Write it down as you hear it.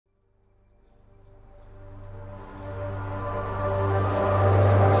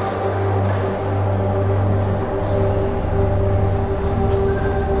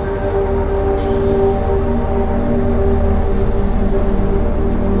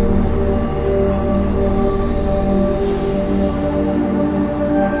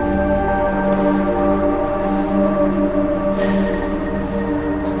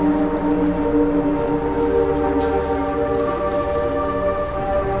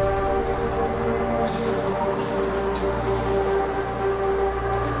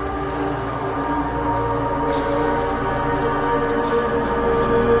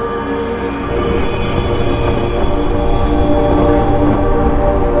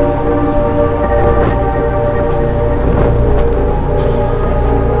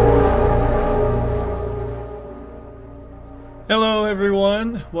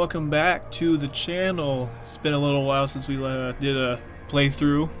welcome back to the channel. It's been a little while since we did a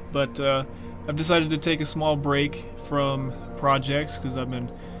playthrough, but I've decided to take a small break from projects because I've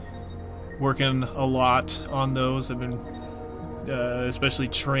been working a lot on those. I've been especially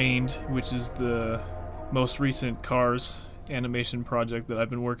Trained, which is the most recent Cars animation project that I've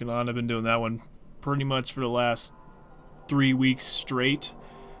been working on. I've been doing that one pretty much for the last 3 weeks straight.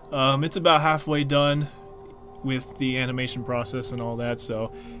 It's about halfway done with the animation process and all that,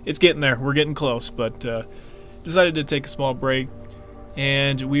 so it's getting there. We're getting close, but decided to take a small break,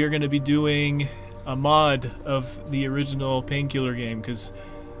 and we are going to be doing a mod of the original Painkiller game, because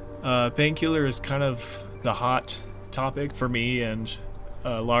Painkiller is kind of the hot topic for me and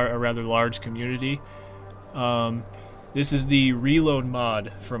a rather large community. This is the Reload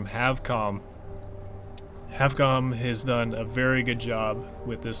mod from Havcom. Havcom has done a very good job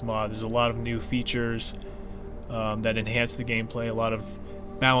with this mod. There's a lot of new features that enhance the gameplay, a lot of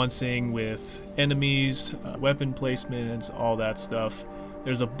balancing with enemies, weapon placements, all that stuff.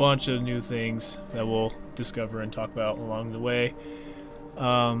 There's a bunch of new things that we'll discover and talk about along the way.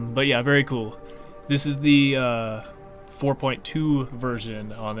 But yeah, very cool. This is the 4.2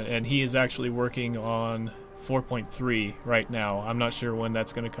 version on it, and he is actually working on 4.3 right now. I'm not sure when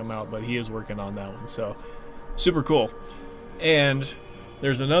that's going to come out, but he is working on that one, so super cool. And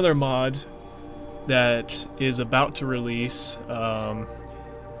there's another mod that is about to release.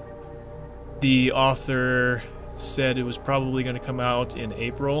 The author said it was probably going to come out in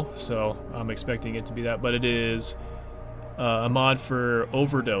April, so I'm expecting it to be that, but it is a mod for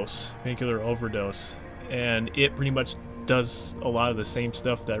Overdose, Painkiller Overdose, and it pretty much does a lot of the same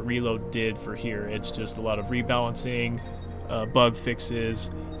stuff that Reload did for here. It's just a lot of rebalancing, bug fixes,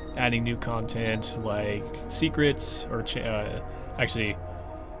 adding new content like secrets, or actually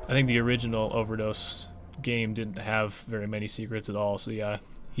I think the original Overdose game didn't have very many secrets at all, so yeah,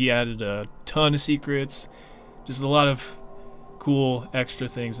 he added a ton of secrets, just a lot of cool extra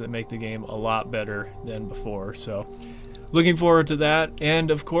things that make the game a lot better than before. So looking forward to that. And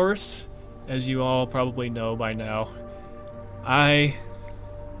of course, as you all probably know by now, I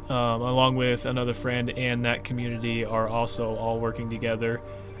along with another friend and that community are also all working together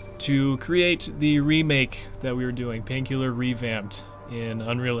to create the remake that we were doing, Painkiller Revamped, in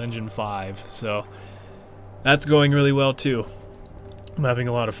Unreal Engine 5. So that's going really well too. I'm having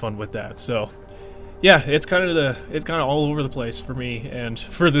a lot of fun with that. So yeah, it's kind of all over the place for me and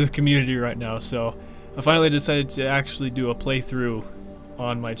for the community right now. So I finally decided to actually do a playthrough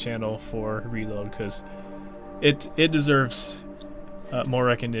on my channel for Reload, because it deserves more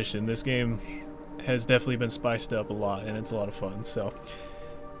recognition. This game has definitely been spiced up a lot, and it's a lot of fun. So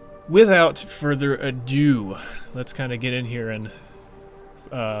without further ado, let's kind of get in here and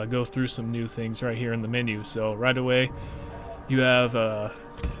go through some new things right here in the menu. So right away, you have a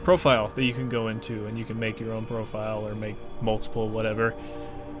profile that you can go into, and you can make your own profile or make multiple, whatever.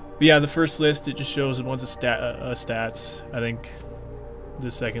 But yeah, the first list, it just shows a bunch of stats. I think the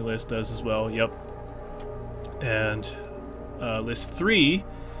second list does as well. Yep. And list 3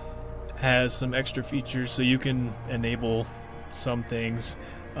 has some extra features, so you can enable some things.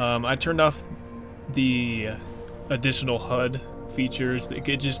 I turned off the additional HUD features.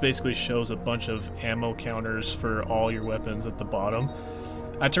 It just basically shows a bunch of ammo counters for all your weapons at the bottom.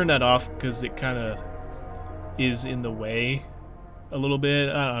 I turned that off because it kind of is in the way a little bit.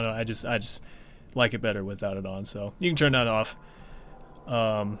 I don't know, I just like it better without it on, so you can turn that off.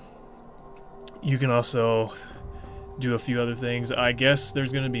 You can also do a few other things. I guess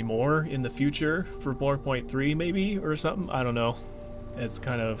there's going to be more in the future for 4.3 maybe, or something. I don't know. It's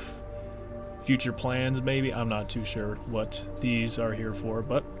kind of future plans maybe. I'm not too sure what these are here for,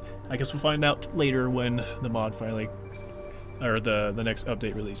 but I guess we'll find out later when the mod finally, or the next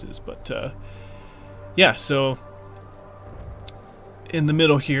update releases. But yeah, so in the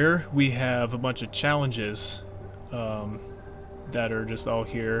middle here we have a bunch of challenges that are just all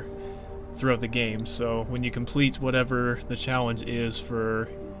here throughout the game. So when you complete whatever the challenge is for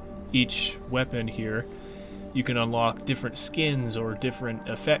each weapon here, you can unlock different skins or different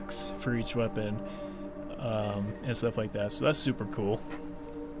effects for each weapon, and stuff like that. So that's super cool.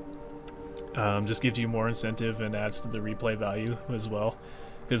 Just gives you more incentive and adds to the replay value as well.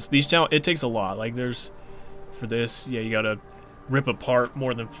 Because these it takes a lot. Like there's, for this, yeah, you gotta rip apart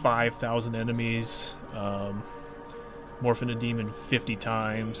more than 5,000 enemies, morph a demon 50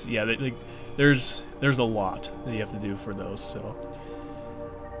 times. Yeah, there's a lot that you have to do for those. So.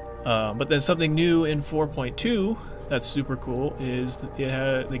 But then something new in 4.2 that's super cool is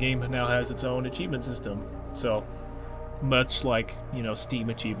the game now has its own achievement system. So much like, you know,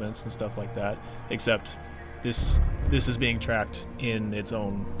 Steam achievements and stuff like that, except this is being tracked in its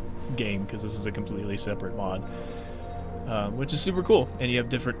own game because this is a completely separate mod, which is super cool. And you have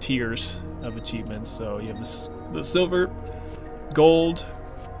different tiers of achievements. So you have the silver, gold,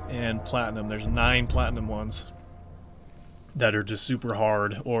 and platinum. There's 9 platinum ones that are just super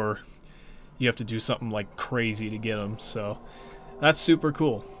hard, or you have to do something like crazy to get them. So that's super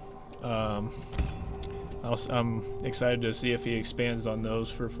cool. I'm excited to see if he expands on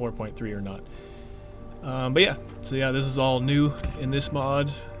those for 4.3 or not. But yeah, so yeah, this is all new in this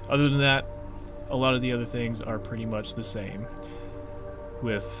mod. Other than that, a lot of the other things are pretty much the same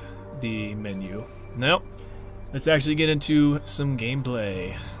with the menu. Now, let's actually get into some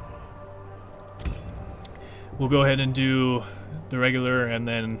gameplay. We'll go ahead and do the regular, and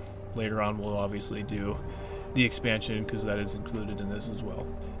then later on we'll obviously do the expansion because that is included in this as well.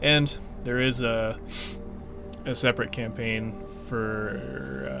 And there is a separate campaign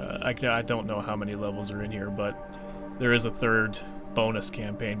for I don't know how many levels are in here, but there is a third bonus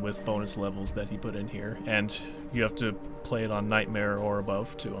campaign with bonus levels that he put in here, and you have to play it on Nightmare or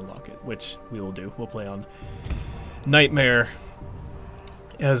above to unlock it, which we will do. We'll play on Nightmare,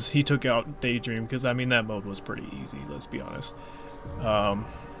 as he took out Daydream, because I mean that mode was pretty easy, let's be honest.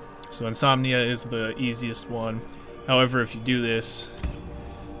 So Insomnia is the easiest one. However, if you do this,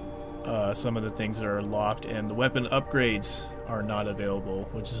 some of the things that are locked and the weapon upgrades are not available,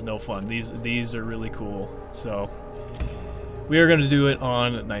 which is no fun. These are really cool. So we are going to do it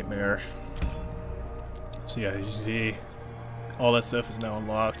on Nightmare. So yeah, as you see, all that stuff is now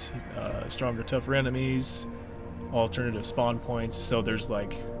unlocked. Stronger, tougher enemies, alternative spawn points. So there's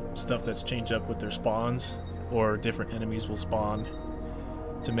like stuff that's changed up with their spawns, or different enemies will spawn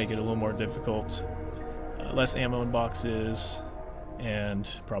to make it a little more difficult. Less ammo in boxes,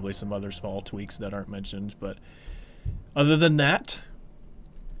 and probably some other small tweaks that aren't mentioned. But other than that,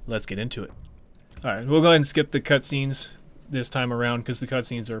 let's get into it. Alright, we'll go ahead and skip the cutscenes this time around because the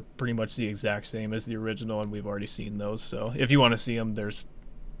cutscenes are pretty much the exact same as the original, and we've already seen those. So if you want to see them,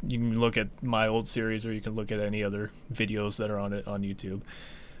 you can look at my old series, or you can look at any other videos that are on it on YouTube.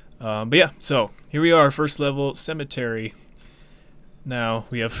 But yeah, so here we are, first level, Cemetery. Now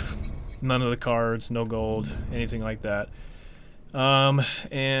we have none of the cards, no gold, anything like that.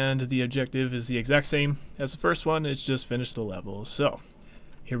 And the objective is the exact same as the first one. It's just finish the level. So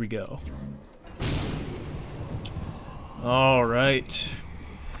here we go. All right.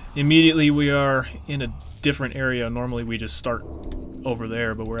 Immediately we are in a different area. Normally we just start over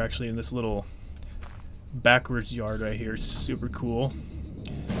there, but we're actually in this little backwards yard right here. Super cool.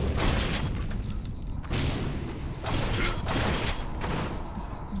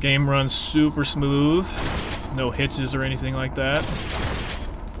 Game runs super smooth. No hitches or anything like that,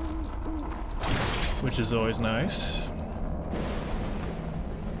 which is always nice.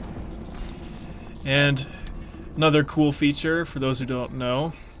 And another cool feature, for those who don't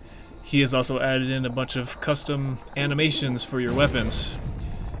know, he has also added in a bunch of custom animations for your weapons.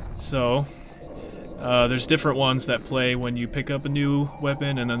 So there's different ones that play when you pick up a new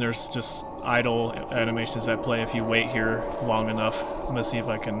weapon, and then there's just idle animations that play if you wait here long enough. I'm gonna see if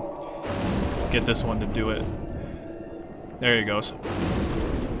I can get this one to do it. There he goes.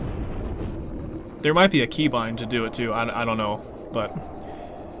 There might be a keybind to do it too, I don't know, but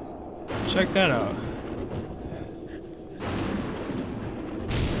check that out.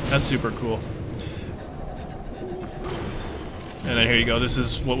 That's super cool. And then here you go, this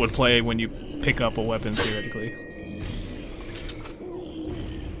is what would play when you pick up a weapon, theoretically.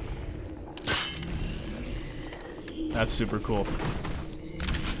 That's super cool.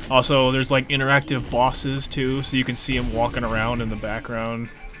 Also, there's like interactive bosses too, so you can see them walking around in the background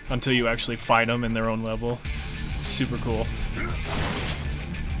until you actually fight them in their own level. Super cool.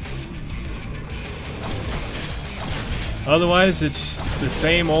 Otherwise, it's the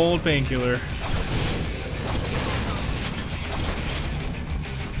same old Painkiller.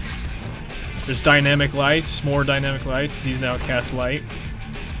 There's dynamic lights, more dynamic lights. These now cast light,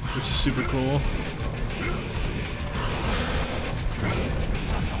 which is super cool.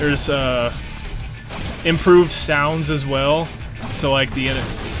 There's improved sounds as well. So like the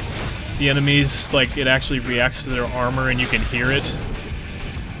enemies, like it actually reacts to their armor and you can hear it.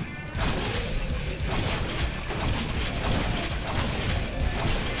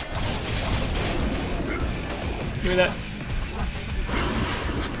 Give me that.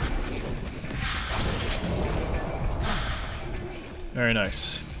 Very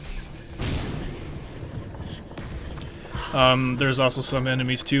nice. There's also some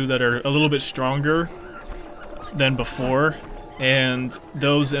enemies too that are a little bit stronger than before, and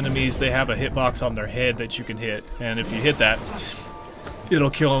those enemies, they have a hitbox on their head that you can hit, and if you hit that, it'll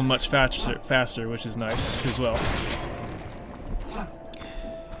kill them much faster, which is nice as well.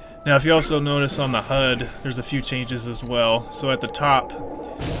 Now, if you also notice on the HUD, there's a few changes as well. So at the top,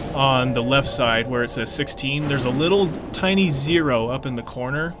 on the left side where it says 16, there's a little tiny 0 up in the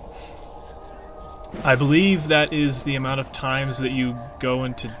corner. I believe that is the amount of times that you go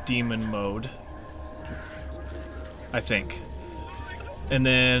into demon mode. I think. And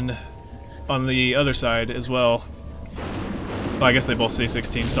then on the other side as well, well, I guess they both say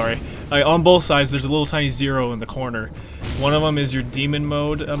 16, sorry. On both sides, there's a little tiny 0 in the corner. One of them is your demon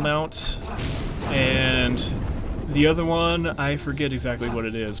mode amount, and the other one, I forget exactly what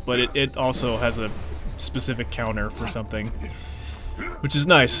it is, but it also has a specific counter for something, which is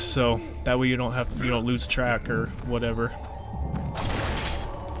nice. So that way you don't lose track or whatever.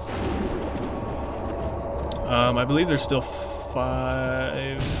 I believe there's still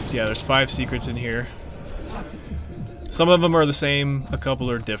 5. Yeah, there's 5 secrets in here. Some of them are the same, a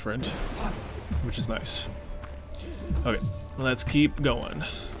couple are different, which is nice. Okay, let's keep going.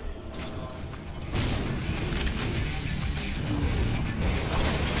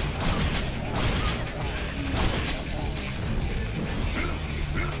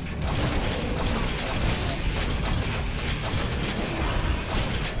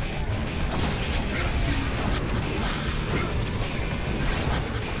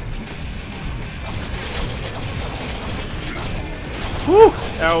 Woo!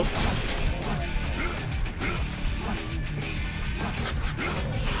 Out.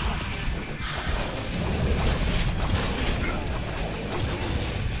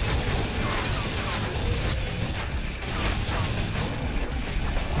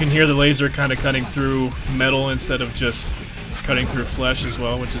 You can hear the laser kind of cutting through metal instead of just cutting through flesh as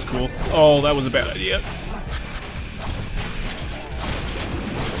well, which is cool. Oh, that was a bad idea.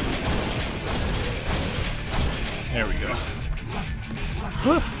 There we go.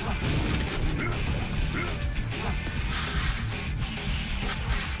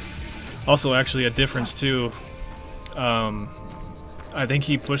 Also, actually, a difference too. I think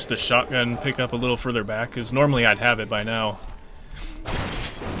he pushed the shotgun pickup a little further back, because normally I'd have it by now.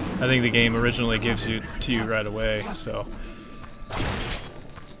 I think the game originally gives it to you right away, so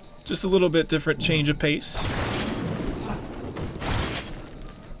just a little bit different change of pace.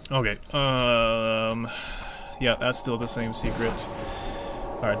 Okay, yeah, that's still the same secret.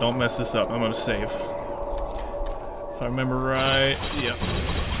 Alright, don't mess this up. I'm gonna save. If I remember right, yeah.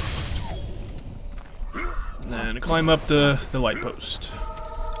 And climb up the light post.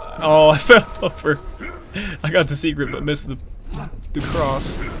 Oh, I fell over. I got the secret but missed the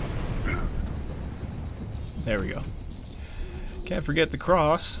cross. There we go. Can't forget the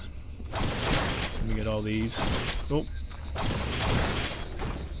cross. Let me get all these. Oh.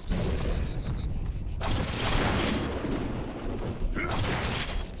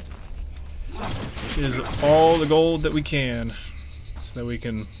 Is all the gold that we can, so that we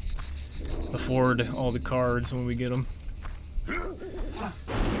can afford all the cards when we get them.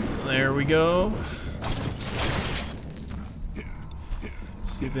 There we go.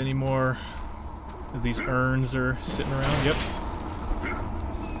 See if any more of these urns are sitting around. Yep.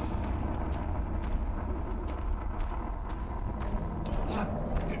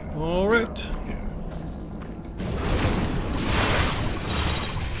 All right.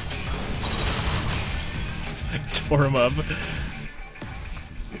 Tore him up.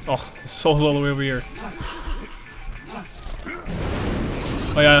 Oh, his soul's all the way over here.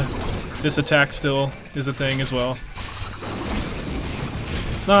 Oh yeah, this attack still is a thing as well.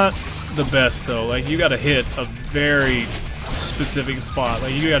 It's not the best though. Like, you gotta hit a very specific spot.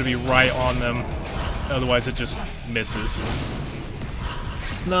 Like, you gotta be right on them, otherwise it just misses.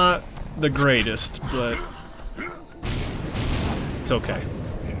 It's not the greatest, but it's okay.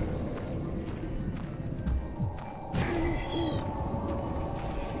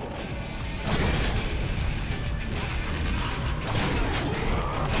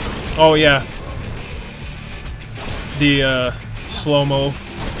 Oh yeah, the slow-mo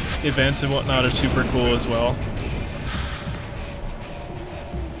events and whatnot are super cool as well.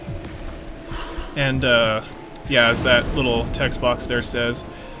 And yeah, as that little text box there says,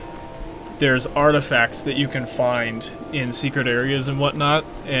 there's artifacts that you can find in secret areas and whatnot,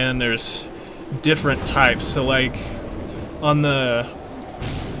 and there's different types. So like on the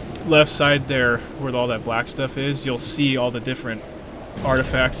left side there where all that black stuff is, you'll see all the different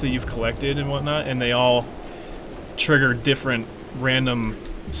artifacts that you've collected and whatnot, and they all trigger different random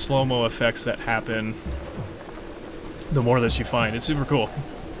slow-mo effects that happen the more that you find. It's super cool.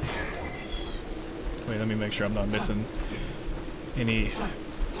 Wait, let me make sure I'm not missing any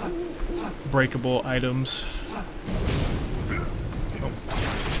breakable items. Oh,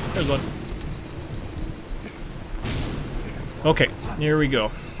 there's one. Okay, here we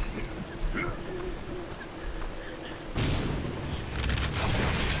go.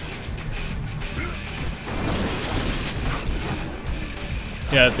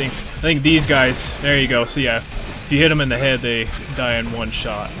 Yeah, I think these guys. There you go. So yeah, if you hit them in the head, they die in one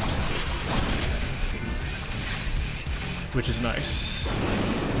shot, which is nice.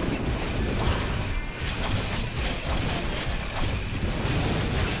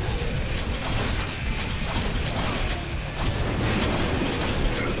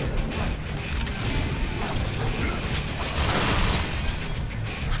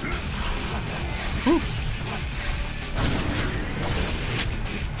 Whew.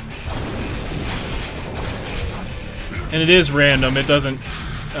 And it is random. It doesn't.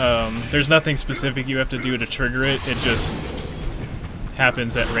 There's nothing specific you have to do to trigger it. It just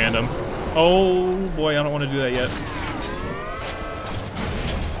happens at random. Oh boy, I don't want to do that yet.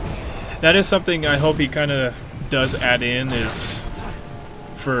 That is something I hope he kind of does add in, is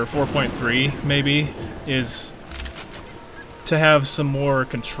for 4.3 maybe, is to have some more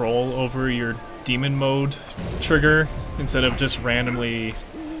control over your demon mode trigger instead of just randomly.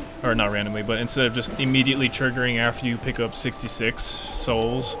 Or not randomly, but instead of just immediately triggering after you pick up 66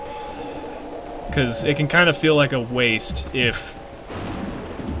 souls. Because it can kind of feel like a waste if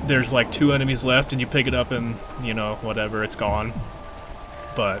there's like 2 enemies left and you pick it up and, you know, whatever, it's gone.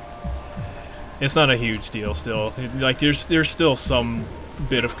 But it's not a huge deal still. Like, there's still some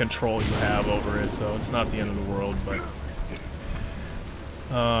bit of control you have over it, so it's not the end of the world, but...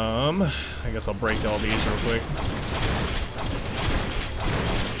 I guess I'll break all these real quick.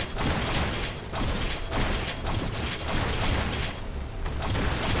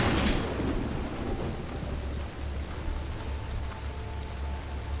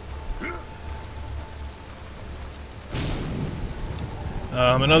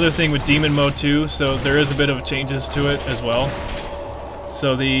 Another thing with Demon Mode 2, so there is a bit of changes to it as well.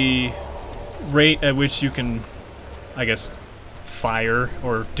 So the rate at which you can, I guess, fire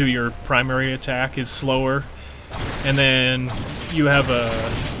or do your primary attack is slower, and then you have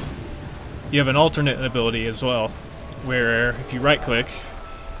an alternate ability as well, where if you right-click,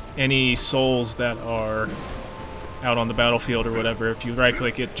 any souls that are out on the battlefield or whatever, if you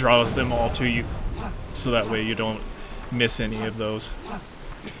right-click, it draws them all to you, so that way you don't miss any of those.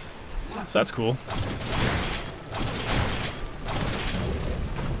 So that's cool.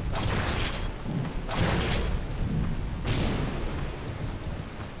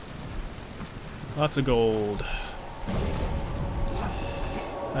 Lots of gold.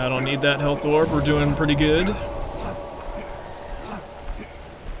 I don't need that health orb. We're doing pretty good.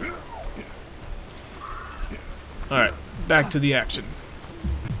 Alright, back to the action.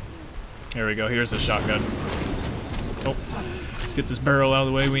 There we go. Here's a shotgun. Oh. Let's get this barrel out of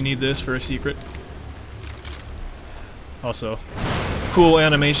the way. We need this for a secret. Also, cool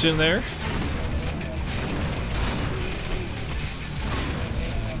animation there.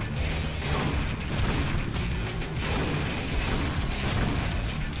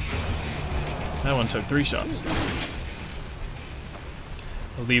 That one took 3 shots.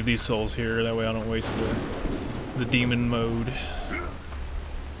 I'll leave these souls here, that way I don't waste the demon mode.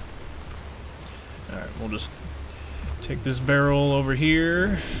 Alright, we'll just take this barrel over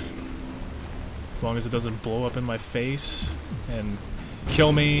here, as long as it doesn't blow up in my face and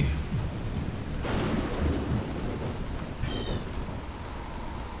kill me.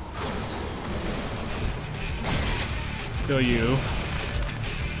 Kill you.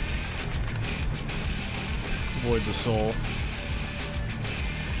 Avoid the soul.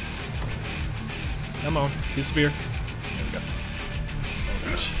 Come on, disappear. There we go. Oh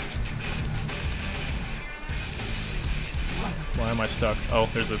gosh. Why am I stuck? Oh,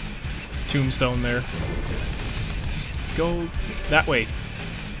 there's a tombstone there. Just go that way.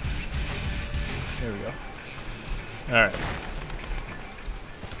 There we go. Alright.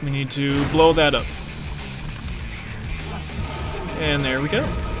 We need to blow that up. And there we go.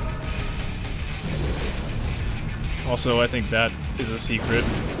 Also, I think that is a secret.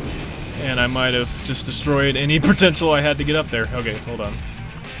 And I might have just destroyed any potential I had to get up there. Okay, hold on.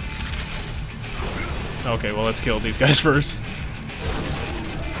 Okay, well, let's kill these guys first.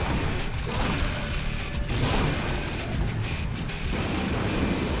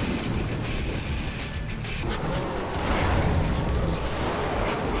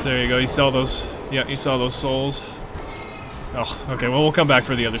 So there you go, you saw those. Yeah, you saw those souls. Oh, okay, well, we'll come back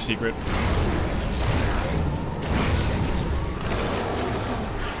for the other secret.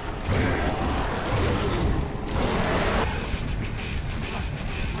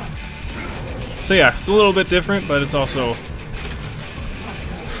 So yeah, it's a little bit different, but it's also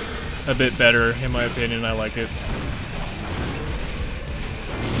a bit better, in my opinion. I like it.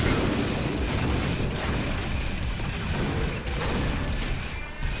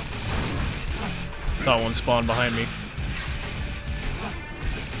 Thought one spawned behind me.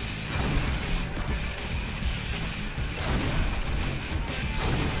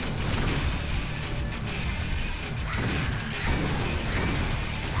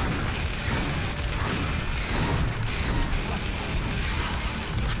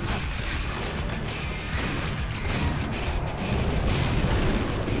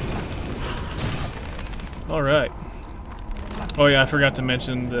 Alright. Oh yeah, I forgot to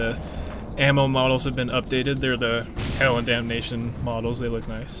mention the ammo models have been updated. They're the Hell and Damnation models. They look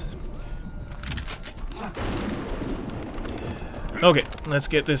nice. Okay, let's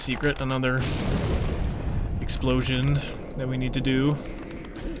get this secret. Another explosion that we need to do.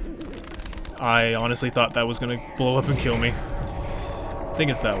 I honestly thought that was going to blow up and kill me. I think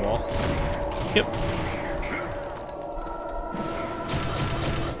it's that wall. Yep.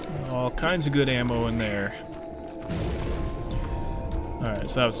 All kinds of good ammo in there. Alright,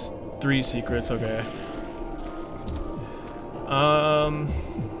 so that was 3 secrets, okay.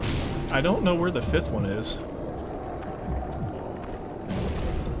 I don't know where the 5th one is.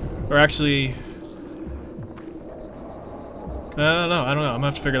 Or actually... I don't know. I'm gonna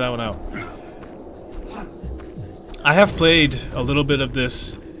have to figure that one out. I have played a little bit of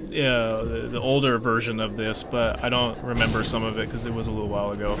this, the older version of this, but I don't remember some of it because it was a little while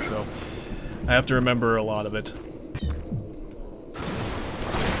ago, so I have to remember a lot of it.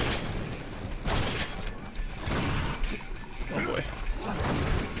 Oh boy.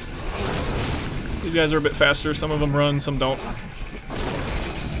 These guys are a bit faster. Some of them run, some don't.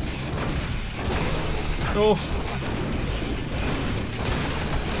 Oh.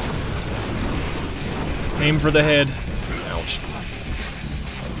 Aim for the head. Ouch.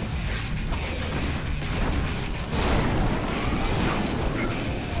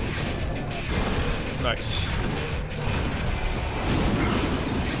 Nice.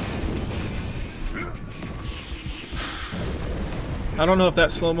 I don't know if that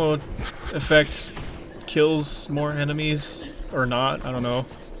slow-mo effect kills more enemies or not. I don't know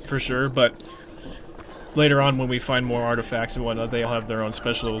for sure, but later on when we find more artifacts and whatnot, they'll have their own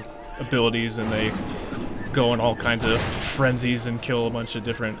special abilities and they go in all kinds of frenzies and kill a bunch of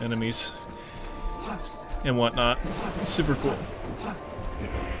different enemies and whatnot. Super cool.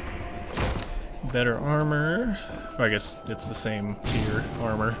 Better armor. Or I guess it's the same tier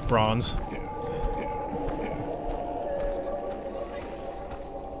armor. Bronze.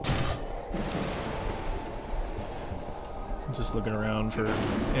 Just looking around for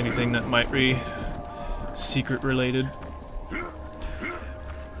anything that might be secret related.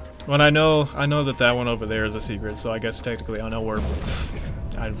 Well, I know that that one over there is a secret, so I guess technically I know where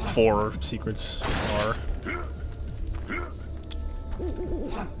 4 secrets are.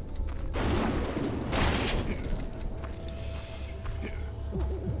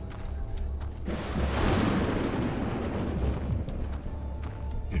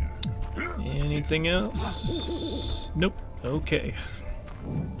 Anything else? Nope. Okay.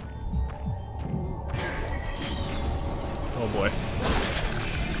 Oh boy.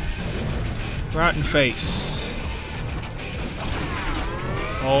 Rotten face.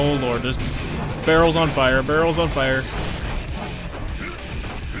 Oh lord, there's barrels on fire, barrels on fire.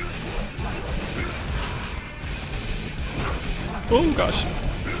 Oh gosh.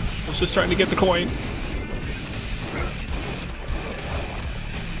 I was just trying to get the coin.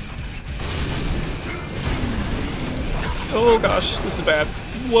 Oh gosh, this is bad.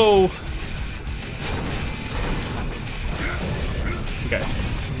 Whoa. Okay.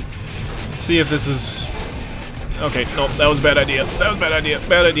 See if this is... Okay, nope, that was a bad idea. That was a bad idea.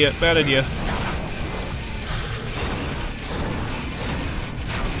 Bad idea. Bad idea.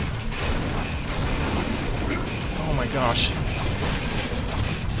 Oh my gosh.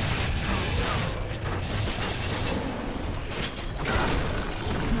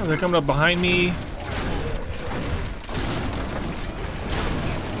 Oh, they're coming up behind me.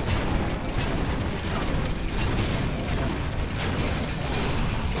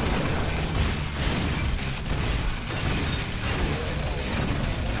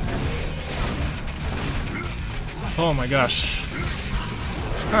 Oh my gosh.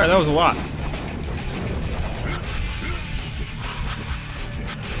 Alright, that was a lot.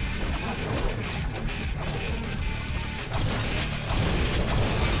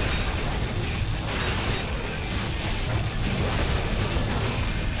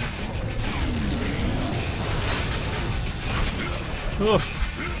 Oh.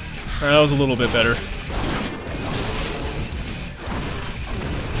 Alright, that was a little bit better.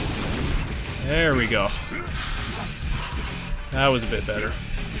 There we go. That was a bit better.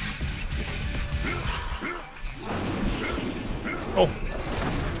 Oh.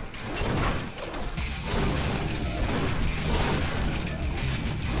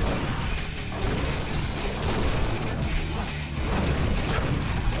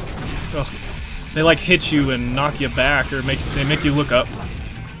 Oh. They like hit you and knock you back, or they make you look up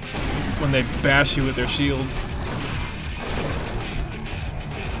when they bash you with their shield.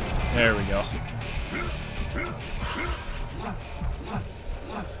 There we go.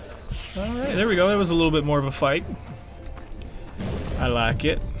 Alright, there we go. That was a little bit more of a fight. I like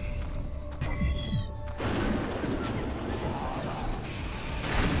it.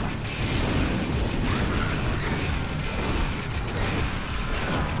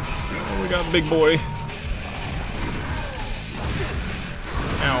 Oh, we got big boy.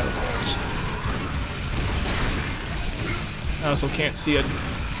 Ow. I also can't see a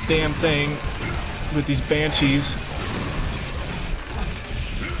damn thing with these banshees.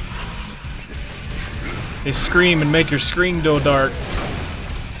 They scream and make your screen go dark.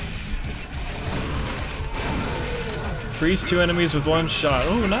 Freeze 2 enemies with 1 shot.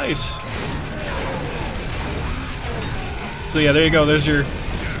 Oh, nice. So yeah, there you go. There's your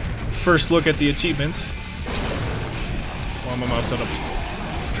first look at the achievements. Oh, I'm almost out of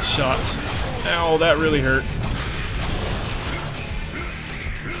shots. Ow, that really hurt.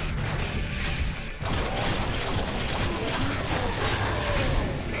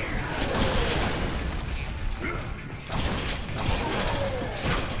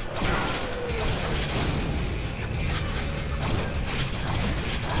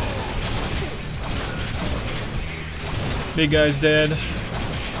 Big guy's dead.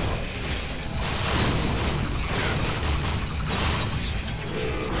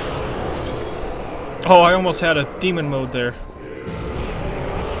 Oh, I almost had a demon mode there.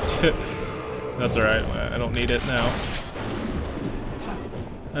 That's alright. I don't need it now.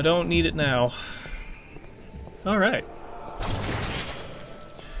 I don't need it now. Alright.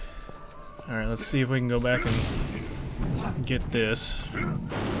 Alright, let's see if we can go back and get this.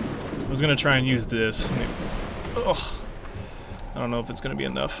 I was gonna try and use this. Oh. I don't know if it's going to be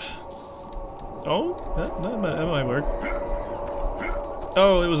enough. Oh, that might work.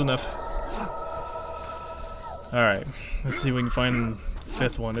 Oh, it was enough. All right, let's see if we can find the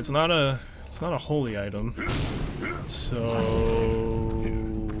 5th one. It's not a holy item, so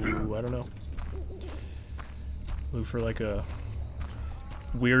I don't know. Look for like a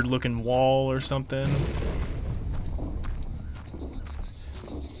weird-looking wall or something.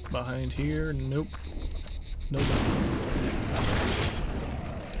 Behind here, nope. Nope.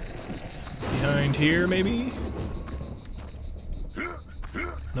 Behind here, maybe?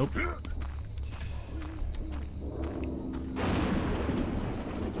 Nope.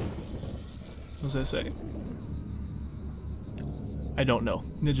 What does that say? I don't know.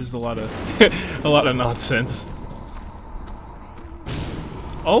 It's just a lot of a lot of nonsense.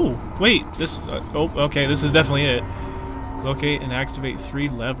 Oh, wait. This. Oh, okay. This is definitely it. Locate and activate 3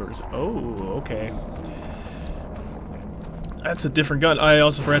 levers. Oh, okay. That's a different gun. I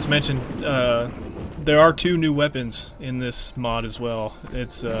also forgot to mention, there are 2 new weapons in this mod as well.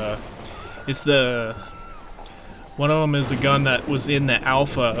 It's the one of them is a gun that was in the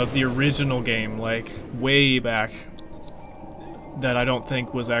alpha of the original game, like way back. That I don't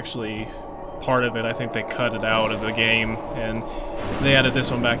think was actually part of it. I think they cut it out of the game and they added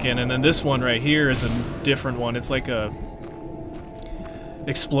this one back in. And then this one right here is a different one. It's like a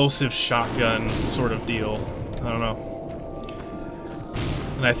explosive shotgun sort of deal. I don't know.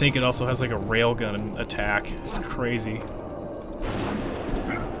 And I think it also has like a railgun attack. It's crazy.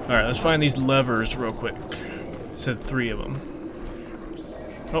 Alright, let's find these levers real quick. It said 3 of them.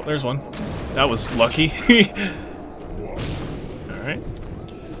 Oh, there's one. That was lucky. Alright.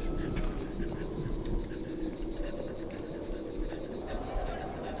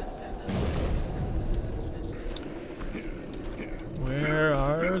 Where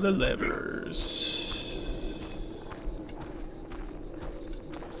are the levers?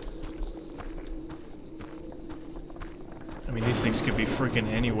 I mean, these things could be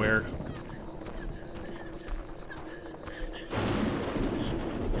freaking anywhere.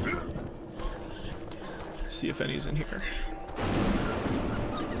 Let's see if any's in here.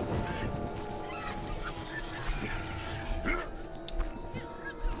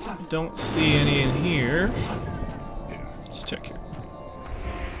 Don't see any in here. Let's check here.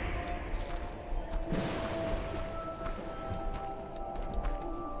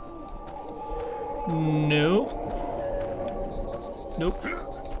 No. Nope.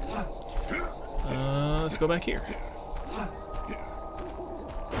 Let's go back here.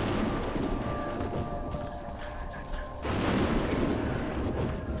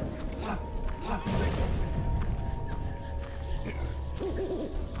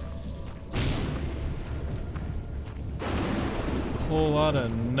 whole lot of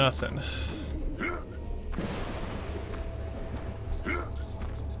nothing.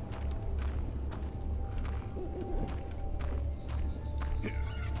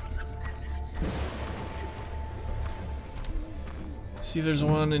 See if there's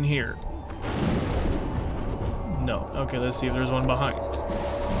one in here. No. Okay, let's see if there's one behind.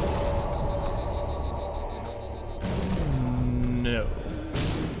 No.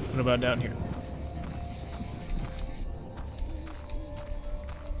 What about down here?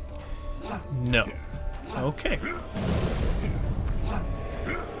 No. Okay.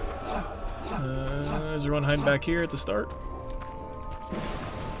 Is there one hiding back here at the start?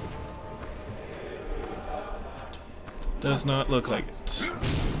 Does not look like it.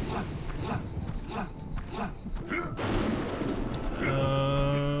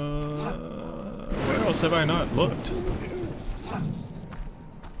 Where else have I not looked?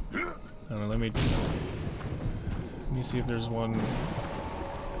 I don't know, let me see if there's one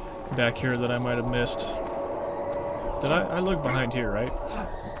back here that I might have missed. Did I look behind here, right?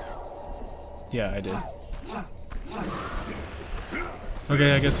 Yeah, I did.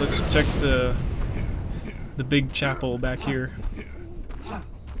 Okay, I guess let's check the big chapel back here.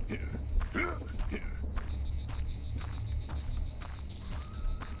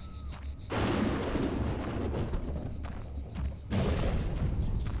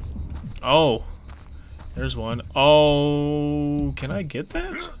 Oh, there's one. Oh, can I get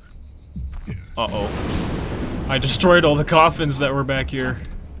that? Uh-oh. I destroyed all the coffins that were back here.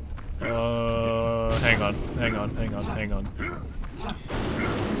 Hang on.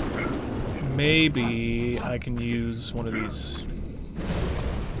 Maybe I can use one of these.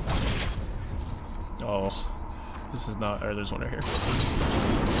 Oh, this is not. Or there's one right here.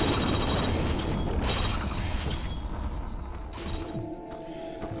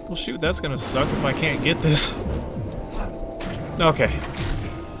 Well, shoot, that's gonna suck if I can't get this. Okay.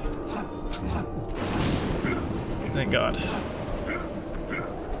 Thank God.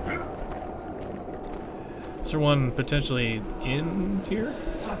 Is there one potentially in here?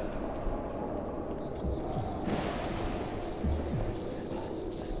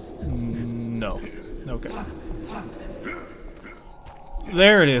 No. Okay.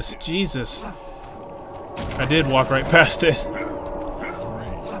 There it is. Jesus. I did walk right past it.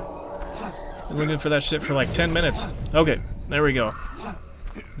 Been looking for that shit for like 10 minutes. Okay, there we go.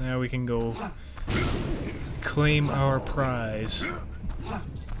 Now we can go claim our prize.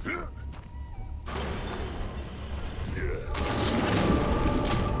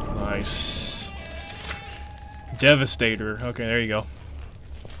 Nice. Devastator. Okay, there you go.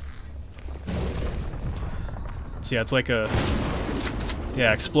 So yeah, it's like a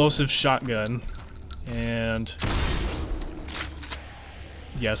explosive shotgun and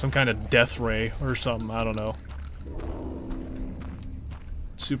yeah, some kind of death ray or something, I don't know.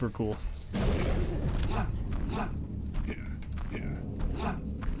 Super cool.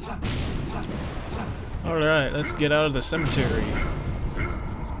 Alright, let's get out of the cemetery.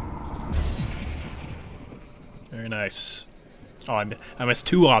 Very nice. Oh, I missed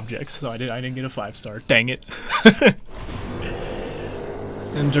 2 objects, so I didn't get a 5-star. Dang it.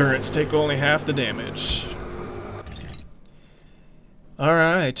 Endurance, take only half the damage.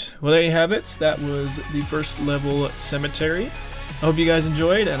 Alright, well there you have it. That was the first level cemetery. I hope you guys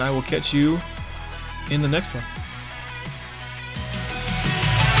enjoyed, and I will catch you in the next one.